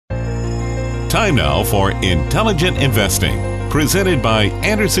Time now for Intelligent Investing, presented by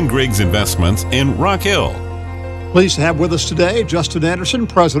Anderson Griggs Investments in Rock Hill. Pleased to have with us today Justin Anderson,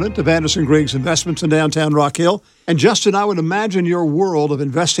 president of Anderson Griggs Investments in downtown Rock Hill. And Justin, I would imagine your world of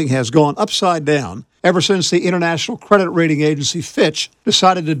investing has gone upside down ever since the international credit rating agency Fitch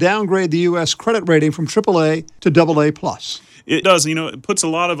decided to downgrade the U.S. credit rating from AAA to AA+. It does. It puts a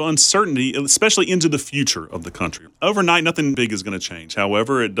lot of uncertainty, especially into the future of the country. Overnight, nothing big is going to change.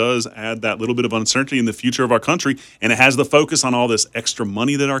 However, it does add that little bit of uncertainty in the future of our country, and it has the focus on all this extra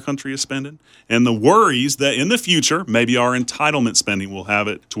money that our country is spending and the worries that in the future, maybe our entitlement spending will have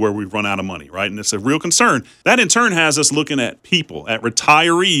it to where we've run out of money, right? And it's a real concern. That in turn has us looking at people, at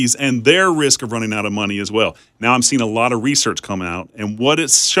retirees and their risk of running out of money as well. Now I'm seeing a lot of research come out, and what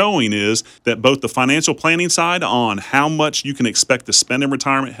it's showing is that both the financial planning side on how much you can expect to spend in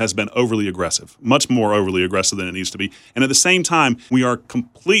retirement has been overly aggressive, much more overly aggressive than it needs to be. And at the same time, we are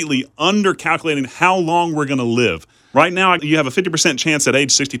completely undercalculating how long we're going to live. Right now, you have a 50% chance at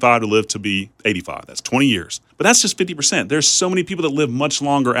age 65 to live to be 85. That's 20 years. But that's just 50%. There's so many people that live much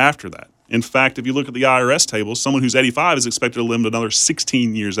longer after that. In fact, if you look at the IRS table, someone who's 85 is expected to live another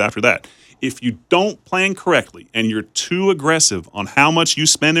 16 years after that. If you don't plan correctly and you're too aggressive on how much you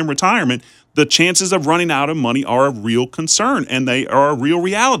spend in retirement, the chances of running out of money are a real concern, and they are a real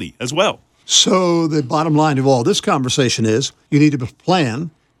reality as well. So the bottom line of all this conversation is you need to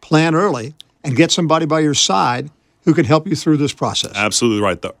plan early, and get somebody by your side who can help you through this process. Absolutely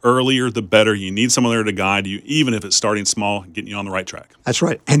right. The earlier, the better. You need someone there to guide you, even if it's starting small, getting you on the right track. That's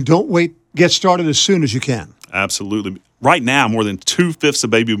right. And don't wait. Get started as soon as you can. Absolutely. Right now, more than 2/5 of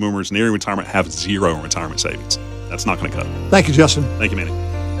baby boomers nearing retirement have zero in retirement savings. That's not going to cut it. Thank you, Justin. Thank you, Manny.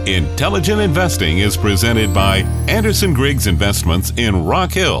 Intelligent Investing is presented by Anderson Griggs Investments in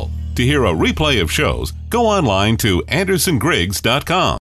Rock Hill. To hear a replay of shows, go online to andersongriggs.com.